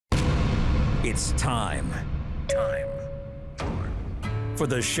It's time for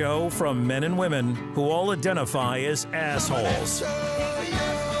the show from men and women who all identify as assholes.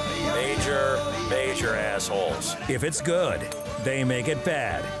 Major assholes. If it's good, they make it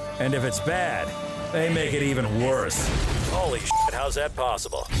bad. And if it's bad, they make it even worse. Holy shit, how's that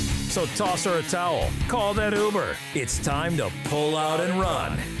possible? So toss her a towel, call that Uber. It's time to pull out and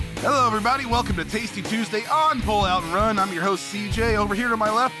run. Hello, everybody. Welcome to Tasty Tuesday on Pull Out and Run. I'm your host, CJ. Over here to my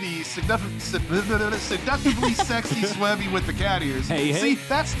left, the seductively sexy Swebby with the cat ears. Hey. See,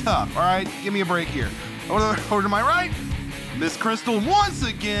 that's tough. All right, give me a break here. Over to my right, Miss Crystal once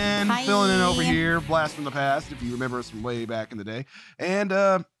again. Hi. Filling in over here. Blast from the past, if you remember us from way back in the day.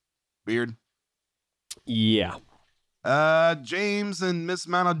 And, Beard. Yeah. James and Miss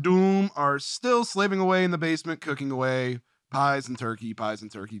Mount of Doom are still slaving away in the basement, cooking away. Pies and turkey,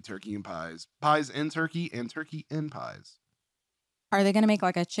 turkey and pies. Pies and turkey and pies. Are they gonna make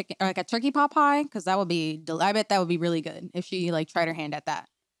like a turkey pot pie? Because that would be, I bet that would be really good if she like tried her hand at that.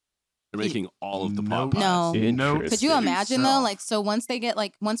 They're making all of the pot No. pies. No. Could you imagine though? Like, so once they get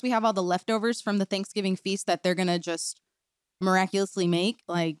once we have all the leftovers from the Thanksgiving feast that they're gonna just miraculously make,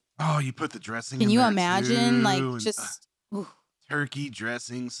 like. Oh, you put the dressing. Can in you there imagine, too, like, and, just turkey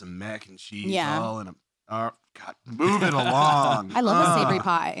dressing, some mac and cheese, Yeah. all in a. Oh God, move it along. I love a savory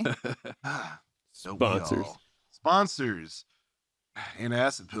pie. So Sponsors. Sponsors. And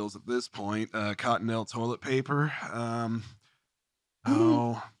acid pills at this point. Cottonelle toilet paper.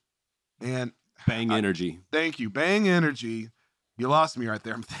 Oh, man. Bang Energy. Thank you. Bang Energy. You lost me right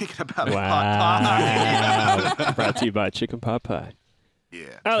there. I'm thinking about a pot Wow. pie. Brought to you by Chicken Pot Pie. Yeah.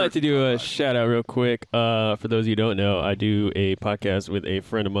 I'd like to turkey do pot a pie. shout out real quick. For those of you who don't know, I do a podcast with a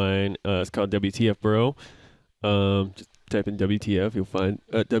friend of mine. It's called WTF Bro. Just type in WTF, you'll find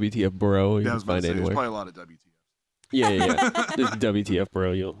WTF Bro. You Yeah, I can was about find to say, it there's anywhere. probably a lot of WTF. Yeah. Just WTF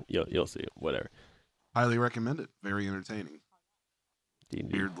Bro. You'll see it. Whatever. Highly recommend it. Very entertaining. Indeed.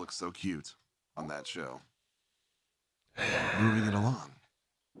 Beard looks so cute on that show. Moving it along.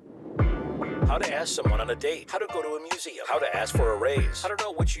 How to ask someone on a date. How to go to a museum. How to ask for a raise. How to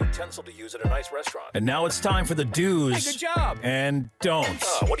know which utensil to use at a nice restaurant. And now it's time for the do's. Hey, good job. And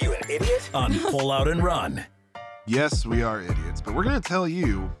don'ts. What are you, an idiot? On Pull Out and Run. Yes, we are idiots, but we're going to tell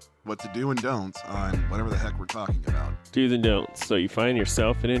you what to do and don't on whatever the heck we're talking about. Do's and don'ts. So you find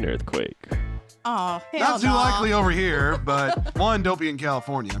yourself in an earthquake. Oh, hell Not too no. likely over here, but one, don't be in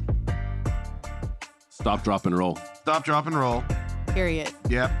California. Stop, drop, and roll. Stop, drop, and roll. Period.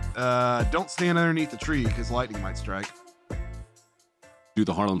 Yep. Don't stand underneath the tree because lightning might strike. Do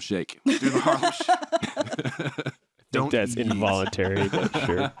the Harlem Shake. Do the Harlem I think that's eat. involuntary, but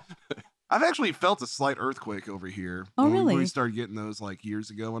sure. I've actually felt a slight earthquake over here. Oh, when really? we started getting those like years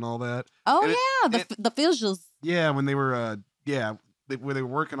ago and all that. Oh And yeah, the visuals. Yeah, when they were, when they were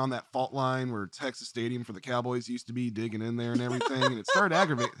working on that fault line where Texas Stadium for the Cowboys used to be, digging in there and everything, and it started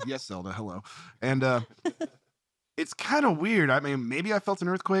aggravating. Yes, Zelda, hello. And it's kind of weird. I mean, maybe I felt an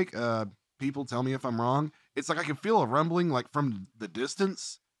earthquake. People tell me if I'm wrong. It's like I can feel a rumbling like from the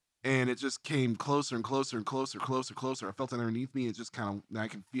distance, and it just came closer and closer and closer. I felt it underneath me. It just kind of, I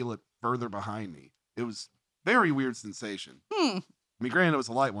can feel it further behind me. It was very weird sensation. I mean, granted, it was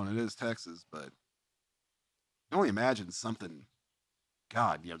a light one. It is Texas, but I can only imagine something.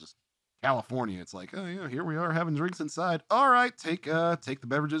 God, just California. It's like, oh yeah, here we are having drinks inside. All right, take the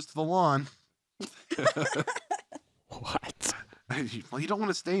beverages to the lawn. What? Well, you don't want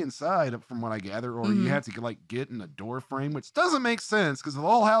to stay inside, from what I gather, or you have to get in a door frame, which doesn't make sense because if the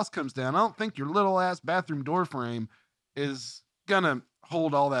whole house comes down, I don't think your little ass bathroom door frame is gonna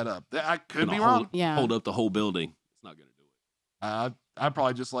hold all that up. I could be wrong. Yeah. Hold up the whole building. It's not going to do it. I'd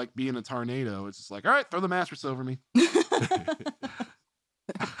probably just like be in a tornado. It's just like, all right, throw the mattress over me.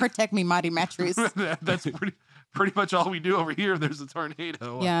 Protect me, mighty mattress. That's pretty much all we do over here. There's a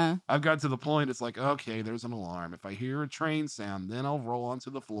tornado. Yeah. I've got to the point. It's like, okay, there's an alarm. If I hear a train sound, then I'll roll onto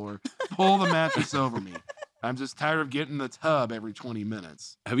the floor, pull the mattress over me. I'm just tired of getting the tub every 20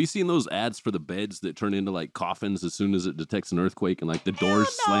 minutes. Have you seen those ads for the beds that turn into like coffins as soon as it detects an earthquake and like the doors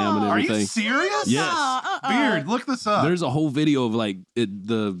slam and Are everything? you serious? Yes. Beard, look this up. There's a whole video of like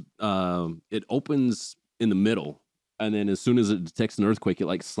it opens in the middle, and then as soon as it detects an earthquake, it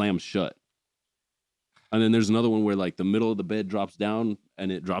like slams shut. And then there's another one where like the middle of the bed drops down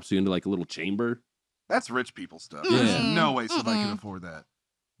and it drops you into like a little chamber. That's rich people stuff. Yeah. There's no way somebody can afford that.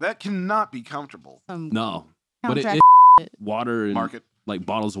 That cannot be comfortable. No, but it water and Market. like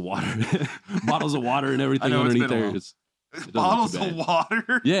bottles of water, bottles of water and everything know, it's underneath been a there. while. It doesn't look Bottles too of bad.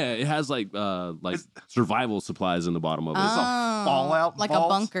 water. Yeah, it has like survival supplies in the bottom of it. It's a fallout like vault? a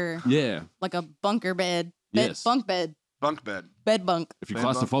bunker. Yeah. Like a bunker bed. Yes. Bunk bed. Bunk bed. Bed bunk. If you're Bed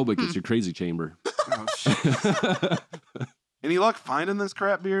bunk. claustrophobic, it's your crazy chamber. Oh, shit. Any luck finding this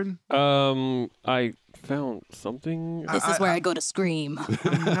crap, Beard? I found something. This is where I go to scream.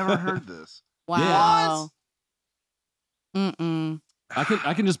 I've never heard this. Wow. Mm-mm.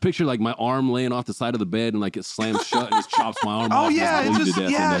 I can just picture like my arm laying off the side of the bed and like it slams shut and just chops my arm Oh off. yeah, and it bleed just to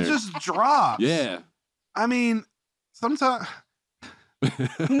death in it there. just drops. Yeah. I mean, sometimes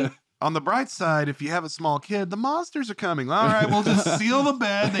on the bright side, if you have a small kid, the monsters are coming. All right, we'll just seal the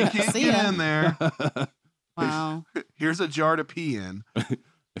bed. They can't See get ya. in there. Wow. Here's a jar to pee in.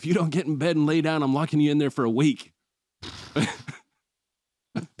 If you don't get in bed and lay down, I'm locking you in there for a week.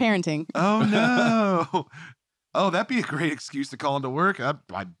 Parenting. Oh no. Oh, that'd be a great excuse to call into work.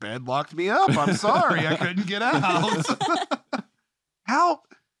 My bed locked me up. I'm sorry, I couldn't get out. How?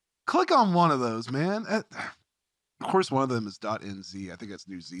 Click on one of those, man. Of course, one of them is .nz. I think that's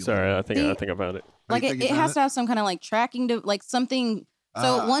New Zealand. Sorry, I think I found it. Like it has to have some kind of like tracking to like something.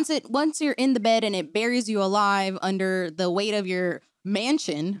 So once you're in the bed and it buries you alive under the weight of your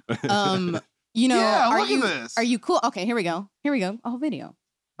mansion, you know, Yeah, are look you at this. are you cool? Okay, here we go. A whole video.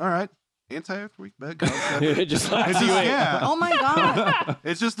 All right. Anti-earthquake bed concept. It just locks you in. Yeah. Oh my god.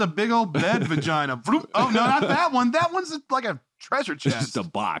 It's just a big old bed vagina. Vroom. Oh, no, not that one. That one's like a treasure It's chest. just a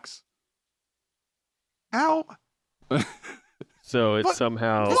box. How? So it's What?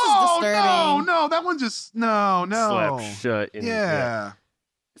 somehow This is Whoa, disturbing. no, that one just, no. slapped shut. Yeah.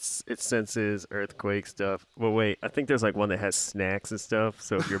 It senses earthquake stuff. Well, wait, I think there's like one that has snacks and stuff.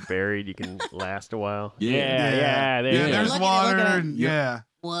 So if you're buried, you can last a while. Yeah. Yeah, there Yeah, you there's go. Look at it, water. look at it. And, yeah.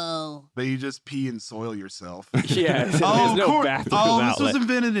 Whoa. But you just pee and soil yourself. Yeah, there's Oh, no bathroom this was outlet.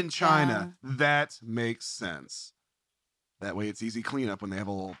 invented in China. That makes sense. That way it's easy cleanup when they have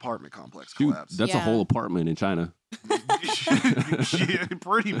a little apartment complex Dude, collapse. that's a Yeah. whole apartment in China. Yeah,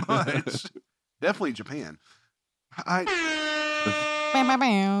 pretty much. Definitely Japan. Bam, bam,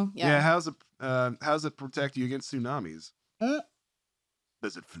 bam. Yeah. How's it protect you against tsunamis? Mm.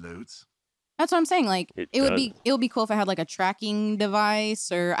 Does it float? That's what I'm saying. Like It it would does. be cool if I had like a tracking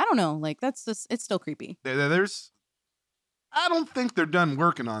device or I don't know. Like that's just it's still creepy. I don't think they're done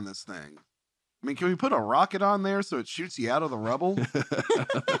working on this thing. I mean, can we put a rocket on there so it shoots you out of the rubble?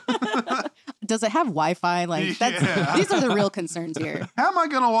 Does it have Wi-Fi? Like that's Yeah. these are the real concerns here. How am I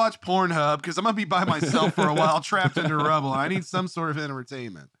going to watch Pornhub? Because I'm going to be by myself for a while, trapped under rubble. I need some sort of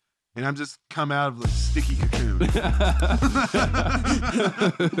entertainment. And I'm just come out of the sticky cocoon.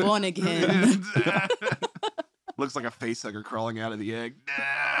 Born again. Looks like a facehugger crawling out of the egg.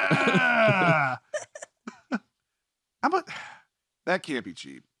 How about that? Can't be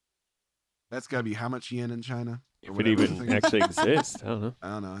cheap. That's got to be how much yen in China? Or If it whatever the even thing is. actually exists, I don't know. I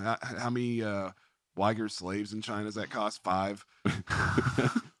don't know. How many Uyghur slaves in China does that cost? 5?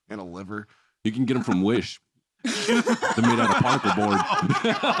 And a liver. You can get them from Wish. They're made out of particle board.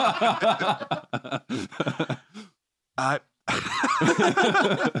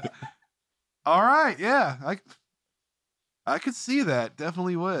 All right, yeah, I could see that.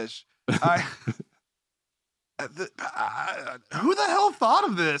 Definitely Wish. Who the hell thought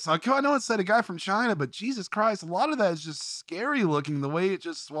of this? I know it said a guy from China, but Jesus Christ, a lot of that is just scary looking. The way it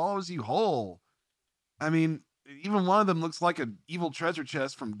just swallows you whole. I mean, even one of them looks like an evil treasure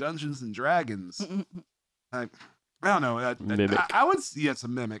chest from Dungeons and Dragons. I don't know. Mimic. I would say it's a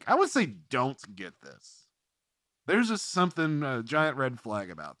mimic. I would say don't get this. There's just something, a giant red flag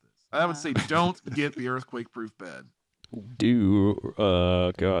about this. I would say don't get the earthquake-proof bed. Do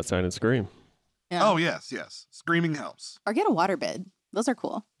go outside and scream. Yeah. Oh, yes. Screaming helps. Or get a waterbed. Those are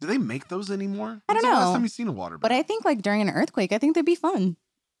cool. Do they make those anymore? I don't When's the last know. time you've seen a water bed? But I think like during an earthquake, I think they'd be fun.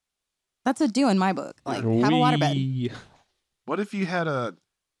 That's a do in my book. Like have a waterbed. Wee. What if you had a...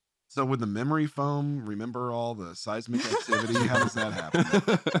 So with the memory foam, remember all the seismic activity? How does that happen?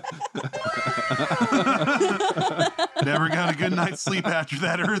 Never got a good night's sleep after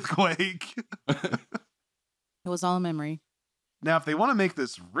that earthquake. It was all a memory. Now, if they want to make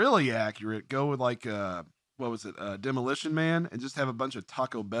this really accurate, go with like, what was it, Demolition Man, and just have a bunch of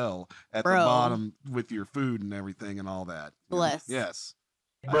Taco Bell at the Bro. bottom with your food and everything and all that. You know? Bless. Yes.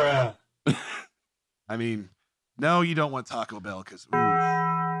 Bruh. I mean, no, you don't want Taco Bell because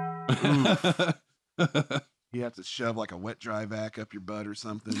you have to shove like a wet dry vac up your butt or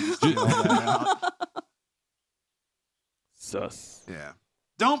something. Just to get all that out. Sus. Yeah.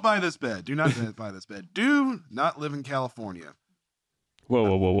 Don't buy this bed. Do not buy this bed. Do not live in California.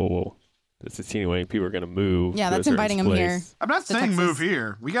 Whoa. That's insinuating people are going to move. Yeah, to a that's certain inviting 'em here. place. I'm not To saying move Texas.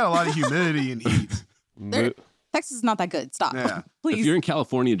 here. We got a lot of humidity and heat. Mo- Texas is not that good. Stop. Yeah. If Please. you're in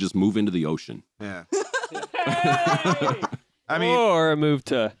California, just move into the ocean. Yeah. Hey! I mean, or move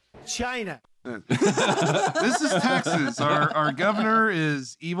to China. This is Texas. Our governor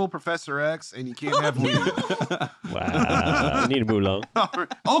is evil Professor X, and you can't have weed. Wow. I need to move along.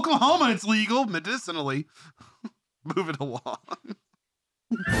 Oklahoma, it's legal medicinally. Move it along.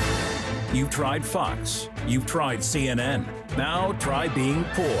 You've tried Fox. You've tried CNN. Now try being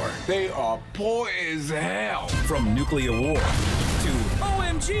poor. They are poor as hell. From nuclear war to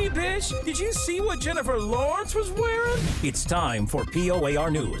OMG, bitch! Did you see what Jennifer Lawrence was wearing? It's time for POAR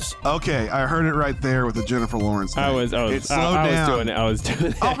News. Okay, I heard it right there with the Jennifer Lawrence thing. I was doing it. I was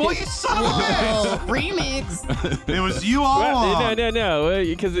doing it. Oh, well, you son of a bitch! Remix. It was you all along. No,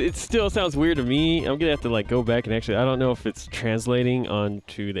 because it still sounds weird to me. I'm gonna have to like go back and actually, I don't know if it's translating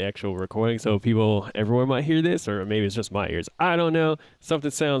onto the actual recording, so people everywhere might hear this, or maybe it's just my ears. I don't know. Something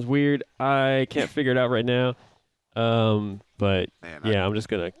sounds weird. I can't figure it out right now. But Man, yeah, I'm just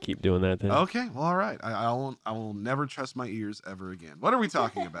gonna keep doing that then. Okay, well, all right. I will never trust my ears ever again. What are we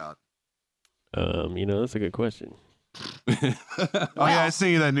talking about? That's a good question. Oh yeah, I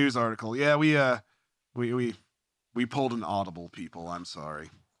sent you that news article. Yeah, we pulled an audible, people. I'm sorry.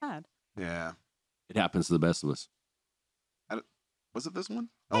 God. Yeah. It happens to the best of us. Was it this one?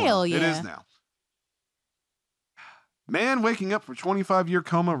 Hell It yeah. is now. Man waking up from 25-year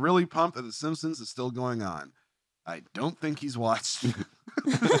coma, really pumped that The Simpsons is still going on. I don't think he's watched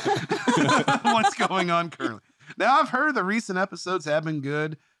what's going on currently. Now, I've heard the recent episodes have been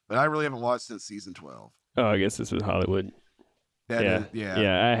good, but I really haven't watched since season 12. Oh, I guess this was Hollywood. Yeah,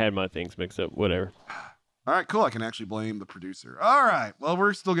 I had my things mixed up. Whatever. All right, cool. I can actually blame the producer. All right. Well,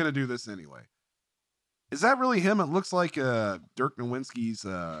 we're still going to do this anyway. Is that really him? It looks like Dirk Nowinski's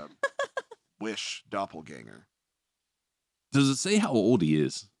Wish doppelganger. Does it say how old he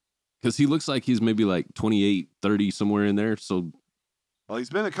is? Because he looks like he's maybe like 28, 30, somewhere in there. So, Well, he's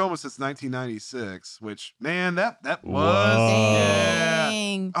been in a coma since 1996, which, man, that was... Whoa. Yeah.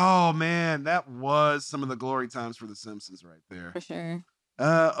 Dang. Oh, man, that was some of the glory times for The Simpsons right there. For sure.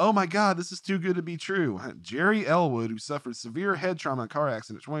 Oh, my God, this is too good to be true. Jerry Elwood, who suffered severe head trauma in a car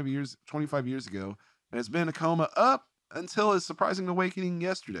accident 25 years ago, and has been in a coma up until his surprising awakening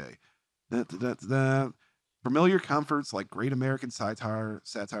yesterday. Familiar comforts like great American satire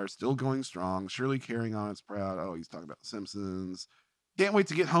still going strong, surely carrying on its proud. Oh, he's talking about The Simpsons. Can't wait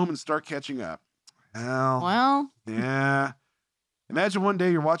to get home and start catching up. Well, Yeah. Imagine one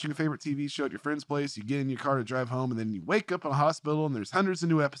day you're watching a favorite TV show at your friend's place, you get in your car to drive home, and then you wake up in a hospital and there's hundreds of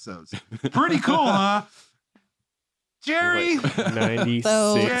new episodes. Pretty cool, huh? Jerry! What, 96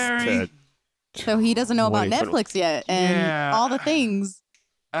 Jerry. to so he doesn't know about 2020. Netflix yet and Yeah. all the things.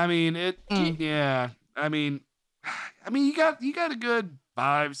 I mean, Mm. yeah. I mean, you got a good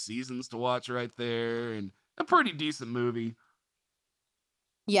 5 seasons to watch right there, and a pretty decent movie.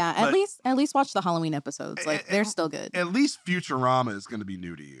 Yeah, But- at least watch the Halloween episodes. Like they're still good. At least Futurama is going to be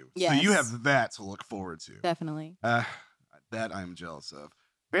new to you, so you Yes. have that to look forward to. Definitely. That I'm jealous of.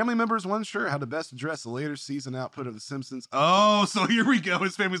 Family members weren't sure how to best address the later season output of The Simpsons. Oh, so here we go.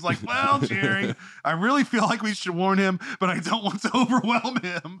 His family's like, well, Jerry, I really feel like we should warn him, but I don't want to overwhelm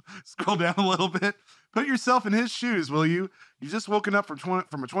him. Scroll down a little bit. Put yourself in his shoes, will you? You've just woken up from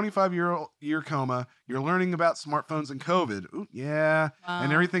a 25-year coma. You're learning about smartphones and COVID. Ooh, yeah, and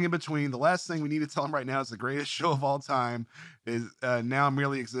Wow. everything in between. The last thing we need to tell him right now is the greatest show of all time is now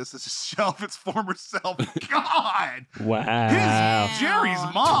merely exists as a shelf its former self. God! Wow.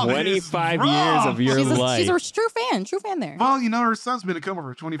 Jerry's mom is 25 years rough. of your life. She's a true fan there. Well, her son's been in a coma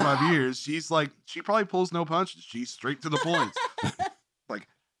for 25 years. She's like, she probably pulls no punches. She's straight to the point. Like,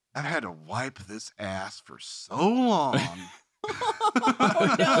 I've had to wipe this ass for so long.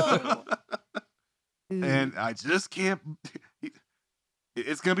 Oh, no. And I just can't.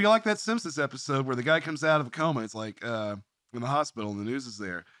 It's going to be like that Simpsons episode where the guy comes out of a coma. It's like in the hospital and the news is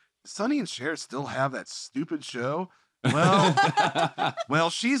there. Sonny and Cher still have that stupid show. Well,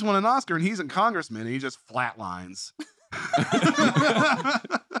 she's won an Oscar and he's a congressman and he just flatlines.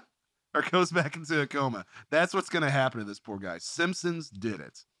 Or goes back into a coma. That's what's going to happen to this poor guy. Simpsons did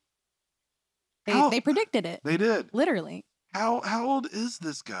it. They predicted it. They did. Literally. How old is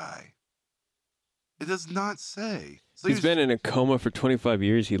this guy? It does not say. So He's been in a coma for 25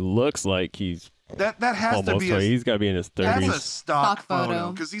 years. He looks like he's that has to almost, be he's got to be in his that's a 30s. stock Stock photo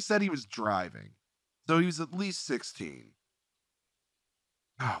photo. because he said he was driving, so he was at least 16.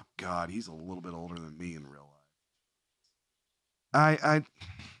 Oh God, he's a little bit older than me in real life.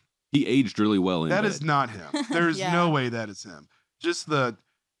 he aged really well in That bed. is not him. There's Yeah. no way that is him. Just I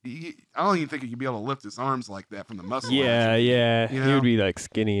don't even think he could be able to lift his arms like that from the muscle. Yeah. You He know? would be like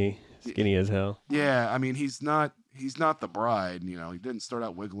skinny as hell. Yeah, I mean, he's not the bride, he didn't start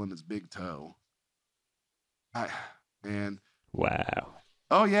out wiggling his big toe. Man, Wow.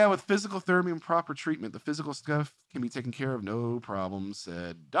 Oh, yeah, with physical therapy and proper treatment, the physical stuff can be taken care of, no problem,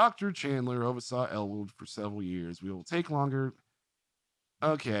 said Dr. Chandler oversaw Elwood for several years. We will take longer.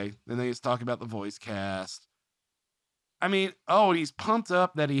 Okay. Then they just talk about the voice cast. I mean, and he's pumped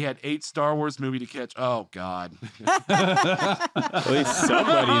up that he had 8 Star Wars movie to catch. Oh, God. At least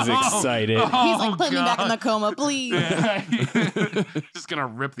somebody's excited. He's like, put me back in the coma, please. Yeah. Just going to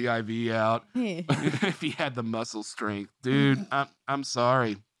rip the IV out Yeah. if he had the muscle strength. Dude, I'm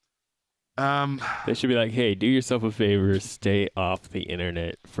sorry. They should be like, hey, do yourself a favor, stay off the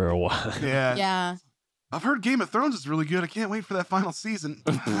internet for a while. Yeah. Yeah. I've heard Game of Thrones is really good. I can't wait for that final season.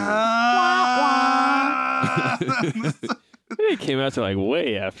 It came out to like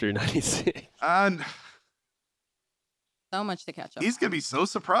way after 96. And So much to catch up. he's going to be so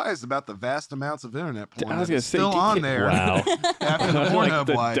surprised about the vast amounts of internet porn I was that gonna is say, still on there Wow. after the Like Pornhub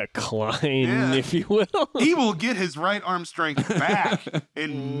the wipe. decline, Yeah. if you will. He will get his right arm strength back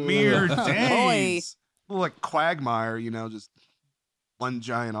in mere Oh, boy. days. Like Quagmire, just one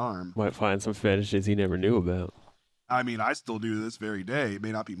giant arm. Might find some fetishes he never knew about. I mean, I still do this very day. It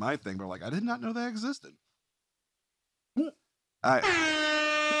may not be my thing, but I did not know that existed. I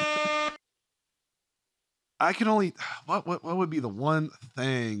can only what would be the one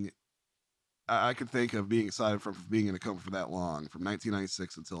thing I could think of being excited from being in a coma for that long, from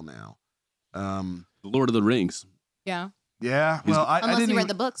 1996 until now. The Lord of the Rings. Yeah. Yeah, well, I Unless didn't you read even,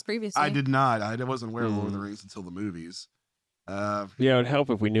 the books previously. I did not. I wasn't aware of Lord of the Rings until the movies. Yeah, it would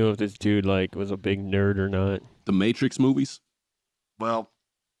help if we knew if this dude like was a big nerd or not. The Matrix movies. Well,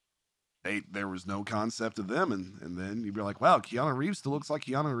 there was no concept of them, and then you'd be like, wow, Keanu Reeves still looks like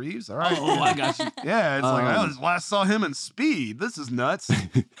Keanu Reeves. All right. Oh, I got you. Yeah, it's like, I last saw him in Speed. This is nuts.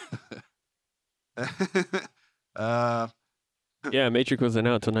 Yeah, Matrix wasn't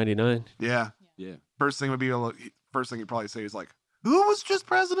out until 99. Yeah. Yeah. First thing he'd probably say is like, who was just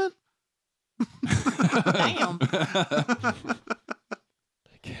president? Damn. Like,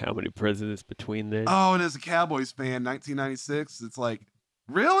 how many presidents between then? Oh, and as a Cowboys fan, 1996, it's like,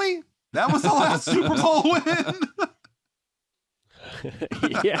 really? That was the last Super Bowl win?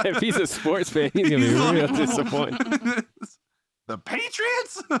 Yeah, if he's a sports fan, he's gonna be real disappointed. The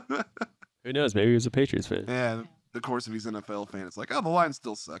Patriots? Who knows? Maybe he was a Patriots fan. Yeah, of course, if he's an NFL fan, it's like, oh, the Lions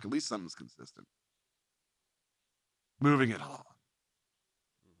still suck. At least something's consistent. Moving it on.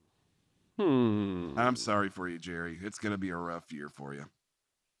 I'm sorry for you, Jerry. It's going to be a rough year for you.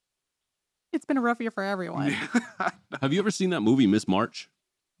 It's been a rough year for everyone. Have you ever seen that movie, Miss March?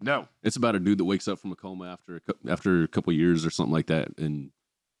 No. It's about a dude that wakes up from a coma after a couple years or something like that, and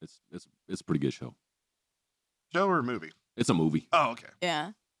it's a pretty good show. Show or movie? It's a movie. Oh, okay.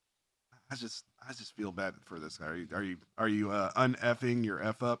 Yeah. I just feel bad for this guy. Are you uneffing your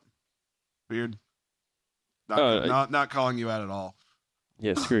F up? Weird. Not calling you out at all.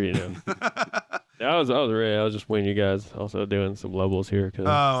 Yeah, screw you now. I was ready. I was just waiting. You guys also doing some levels here because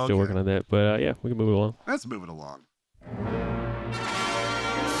I'm still working on that. But yeah, we can move it along. Let's move it along.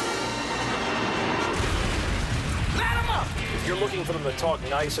 If you're looking for them to talk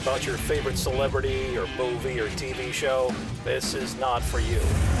nice about your favorite celebrity or movie or TV show, this is not for you.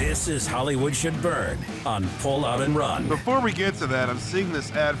 This is Hollywood Should Burn on Pull Out and Run. Before we get to that, I'm seeing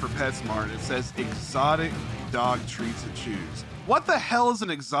this ad for PetSmart. It says exotic dog treats and chews. What the hell is an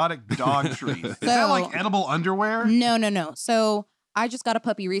exotic dog treat? Is that like edible underwear? No. So I just got a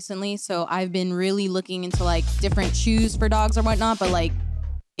puppy recently, so I've been really looking into like different chews for dogs or whatnot, but like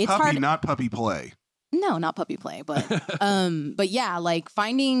it's puppy, hard. not puppy play. No, not puppy play, but yeah, like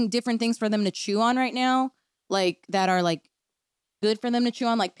finding different things for them to chew on right now, like that are like good for them to chew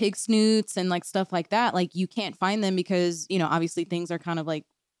on, like pig snoots and like stuff like that. Like you can't find them because, obviously things are kind of like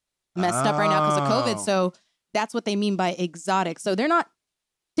messed up right now because of COVID. So that's what they mean by exotic. So they're not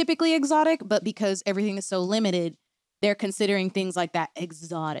typically exotic, but because everything is so limited, they're considering things like that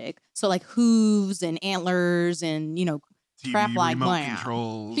exotic. So like hooves and antlers and, TV crap like remote that.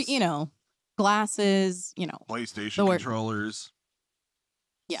 controls. Glasses, PlayStation controllers.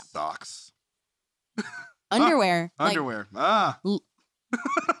 Yeah. Socks. Underwear. like, Underwear. not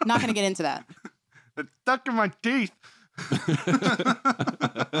going to get into that. It's stuck in my teeth.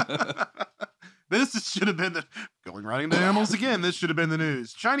 This should have been going right into animals again. This should have been the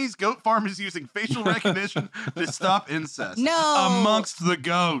news. Chinese goat farmers using facial recognition to stop incest. No. Amongst the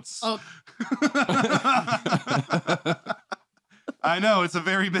goats. Oh. I know, it's a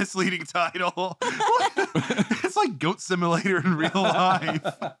very misleading title. It's like Goat Simulator in real life.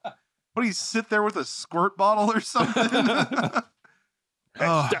 What do you sit there with a squirt bottle or something?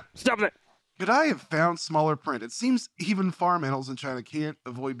 Hey, stop that. Could I have found smaller print? It seems even farm animals in China can't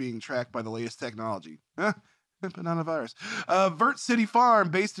avoid being tracked by the latest technology. Banana virus. Vert City Farm,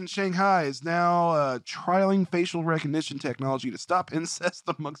 based in Shanghai, is now trialing facial recognition technology to stop incest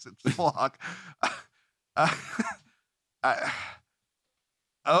amongst its flock.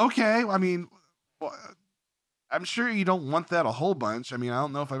 Okay, I mean, well, I'm sure you don't want that a whole bunch. I mean, I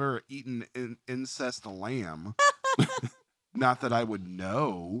don't know if I've ever eaten incest lamb. Not that I would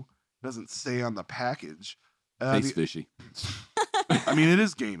know. It doesn't say on the package. Tastes fishy. I mean, it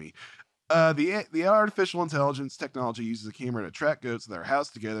is gamey. The artificial intelligence technology uses a camera to track goats that are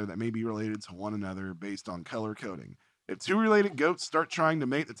housed together that may be related to one another based on color coding. If two related goats start trying to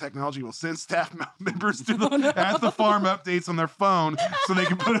mate, the technology will send staff members to at the farm updates on their phone so they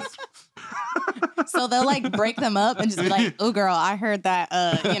can put it. So they'll like break them up and just be like, "Oh, girl, I heard that,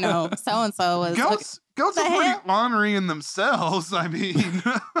 so and so was." Goats are pretty ornery in themselves. I mean,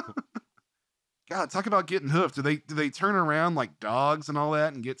 God, talk about getting hoofed. Do they turn around like dogs and all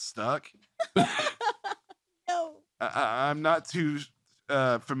that and get stuck? No. I'm not too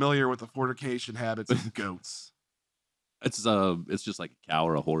familiar with the fornication habits of goats. It's just like a cow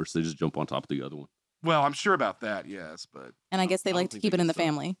or a horse. They just jump on top of the other one. Well, I'm sure about that, yes, but And I guess they I don't like to think keep they it in can the stop.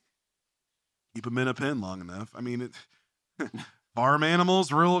 family. keep them in a pen long enough. I mean, farm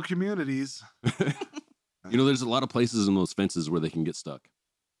animals, rural communities. There's a lot of places in those fences where they can get stuck.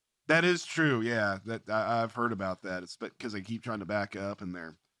 That is true. Yeah, that I've heard about that. It's because they keep trying to back up and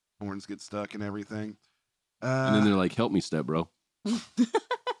their horns get stuck and everything. And then they're like, "Help me, step bro."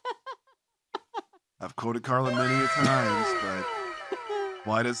 I've quoted Carlin many a times, but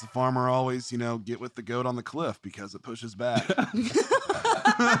why does the farmer always, get with the goat on the cliff? Because it pushes back.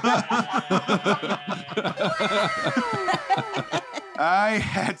 I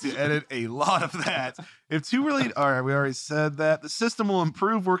had to edit a lot of that. If two related, all right, we already said that. The system will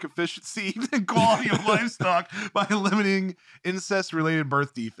improve work efficiency and quality of livestock by eliminating incest-related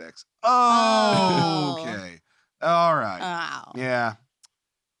birth defects. Oh, okay. All right. Wow. Yeah.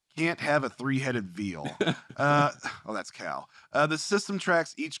 Can't have a 3-headed veal. That's cow. The system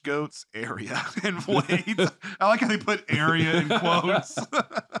tracks each goat's area and weight. I like how they put area in quotes.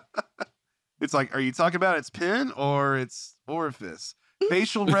 It's like, are you talking about its pin or its orifice?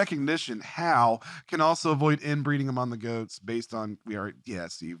 Facial recognition, how, can also avoid inbreeding among the goats based on,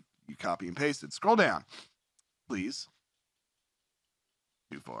 so you copy and pasted. Scroll down, please.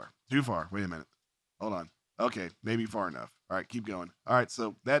 Too far. Wait a minute. Hold on. Okay, maybe far enough. All right, keep going. All right,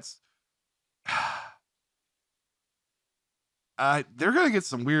 so that's... they're going to get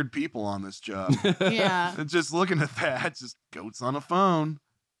some weird people on this job. Yeah. Just looking at that, just goats on a phone.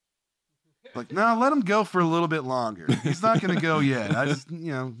 Like, no, let him go for a little bit longer. He's not going to go yet. I just,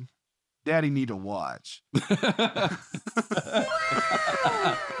 Daddy need to watch.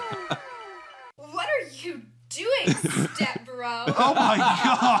 What are you doing, step bro? Oh my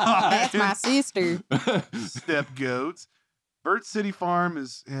God. That's my sister. Step goats. Vert City Farm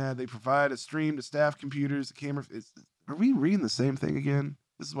they provide a stream to staff computers, a camera. Are we reading the same thing again?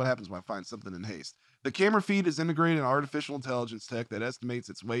 This is what happens when I find something in haste. The camera feed is integrated in artificial intelligence tech that estimates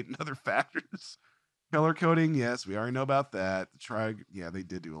its weight and other factors. Color coding, yes, we already know about that. They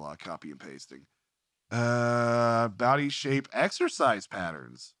did do a lot of copy and pasting. Body shape exercise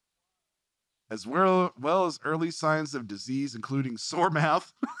patterns, as well as early signs of disease, including sore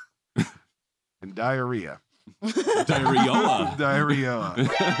mouth and diarrhea. Diarrhea.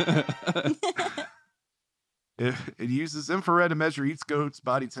 It uses infrared to measure each goat's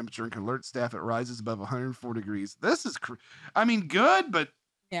body temperature and can alert staff it rises above 104 degrees. This is, good, but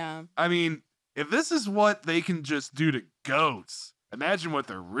Yeah. if this is what they can just do to goats, imagine what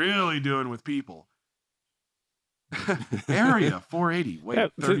they're really doing with people. Area 480.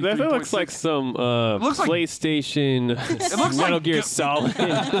 Wait, That looks like some looks like- PlayStation looks Metal like Gear go- Solid.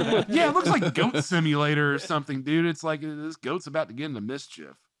 Yeah, it looks like Goat Simulator or something, dude. It's like this goat's about to get into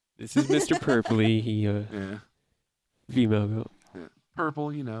mischief. This is Mr. Purpley. He Yeah. female goat. Yeah. Purple,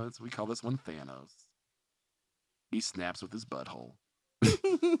 we call this one Thanos. He snaps with his butthole.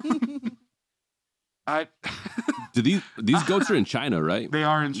 Do these goats are in China, right? They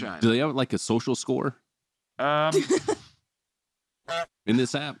are in China. Do they have like a social score in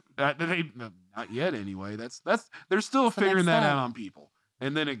this app? Not yet anyway. That's they're still That's the figuring next that step. out on people,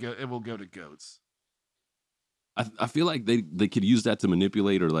 and then it will go to goats. I feel like they could use that to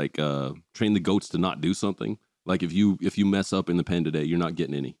manipulate or like train the goats to not do something. Like if you mess up in the pen today, you're not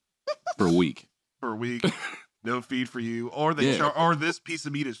getting any for a week. For a week, no feed for you, or or this piece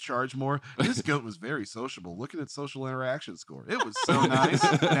of meat is charged more. This goat was very sociable. Look at its social interaction score. It was so nice.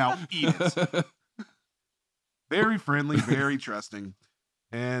 Now eat it. Very friendly, very trusting,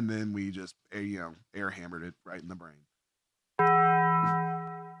 and then we just air hammered it right in the brain.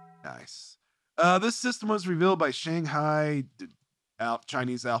 Nice. This system was revealed by Shanghai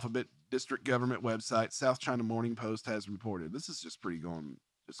Chinese Alphabet District Government website. South China Morning Post has reported. This is just going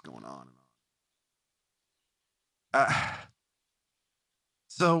on and on.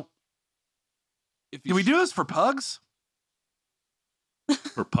 So, can we do this for pugs?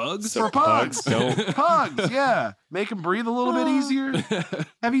 For pugs? For pugs. Don't. Pugs, yeah. Make them breathe a little bit easier.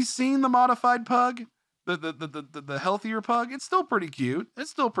 Have you seen the modified pug? The healthier pug? It's still pretty cute.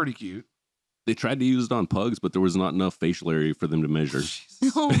 They tried to use it on pugs, but there was not enough facial area for them to measure.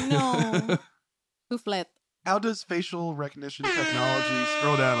 Oh no. Soufflet. How does facial recognition technology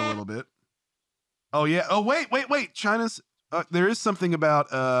scroll down a little bit? Oh yeah. Oh wait. China's there is something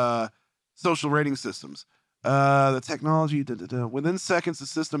about social rating systems. The technology within seconds the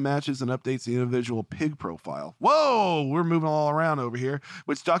system matches and updates the individual pig profile. Whoa, we're moving all around over here,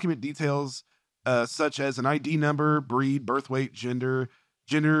 which document details such as an ID number, breed, birth weight, gender,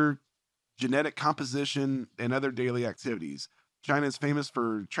 genetic composition, and other daily activities. China is famous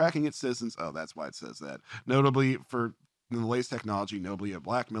for tracking its citizens. Oh, that's why it says that. Notably for the latest technology, notably a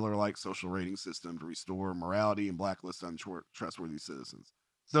blackmailer-like social rating system to restore morality and blacklist untrustworthy citizens.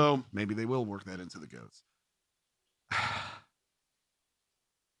 So maybe they will work that into the goats.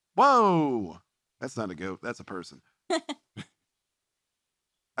 Whoa! That's not a goat. That's a person.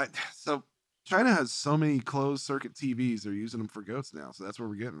 So China has so many closed circuit TVs. They're using them for goats now. So that's what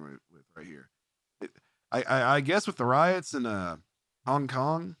we're getting with right here. I guess with the riots in Hong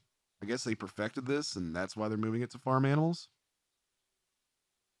Kong, I guess they perfected this, and that's why they're moving it to farm animals.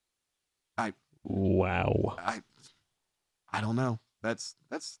 Wow. I don't know. That's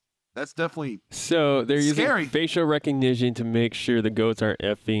definitely So they're scary. using facial recognition to make sure the goats aren't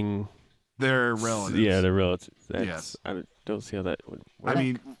effing their relatives. Yeah, their relatives. Yes. I don't see how that would work. I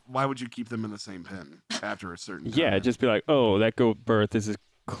mean, why would you keep them in the same pen after a certain time? Yeah, just be like, oh, that goat birth, this is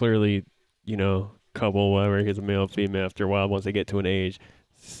clearly, couple, whatever. Here's a male, female. After a while, once they get to an age,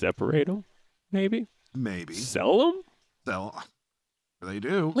 separate them, maybe. Sell them? They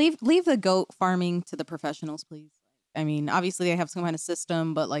do. Leave the goat farming to the professionals, please. I mean, obviously they have some kind of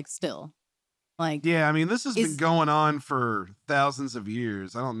system, but still. Yeah, I mean, this has been going on for thousands of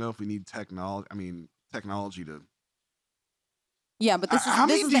years. I don't know if we need technology to. Yeah, but this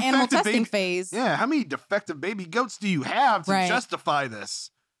is the animal testing phase. Yeah, how many defective baby goats do you have to justify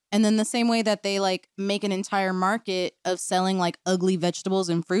this? And then the same way that they make an entire market of selling ugly vegetables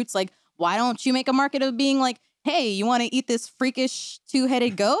and fruits, why don't you make a market of being hey, you want to eat this freakish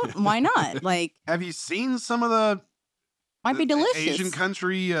two-headed goat? Why not? Have you seen some of the might be delicious Asian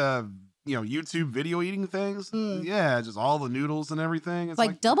country YouTube video eating things? Yeah, just all the noodles and everything. It's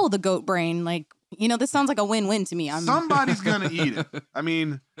like double the goat brain. This sounds like a win-win to me. Somebody's gonna eat it. I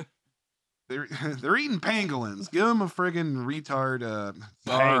mean, they're eating pangolins. Give them a friggin' retard.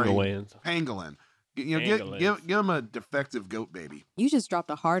 Pangolin. Give them a defective goat baby. You just dropped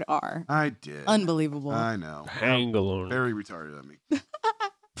a hard R. I did. Unbelievable. I know. Pangolin. Very retarded of me.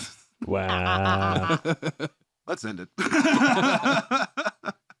 Wow. Let's end it.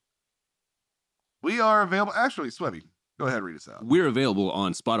 We are available. Actually, Swebby, go ahead, read us out. We're available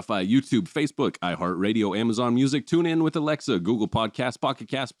on Spotify, YouTube, Facebook, iHeartRadio, Amazon Music, TuneIn with Alexa, Google Podcasts, Pocket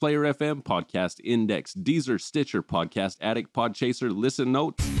Cast, Player FM, Podcast Index, Deezer, Stitcher, Podcast Addict, Podchaser, Listen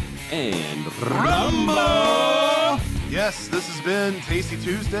Notes, and Rumble! Yes, this has been Tasty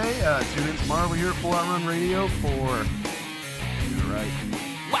Tuesday. Tune in tomorrow. We're here at Full Out Run Radio for... You're right.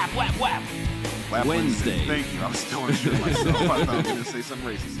 Whap, whap, whap. Whap Wednesday. Thank you. I was still unsure myself. I thought I was going to say something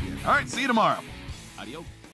racist again. All right, see you tomorrow. Adios.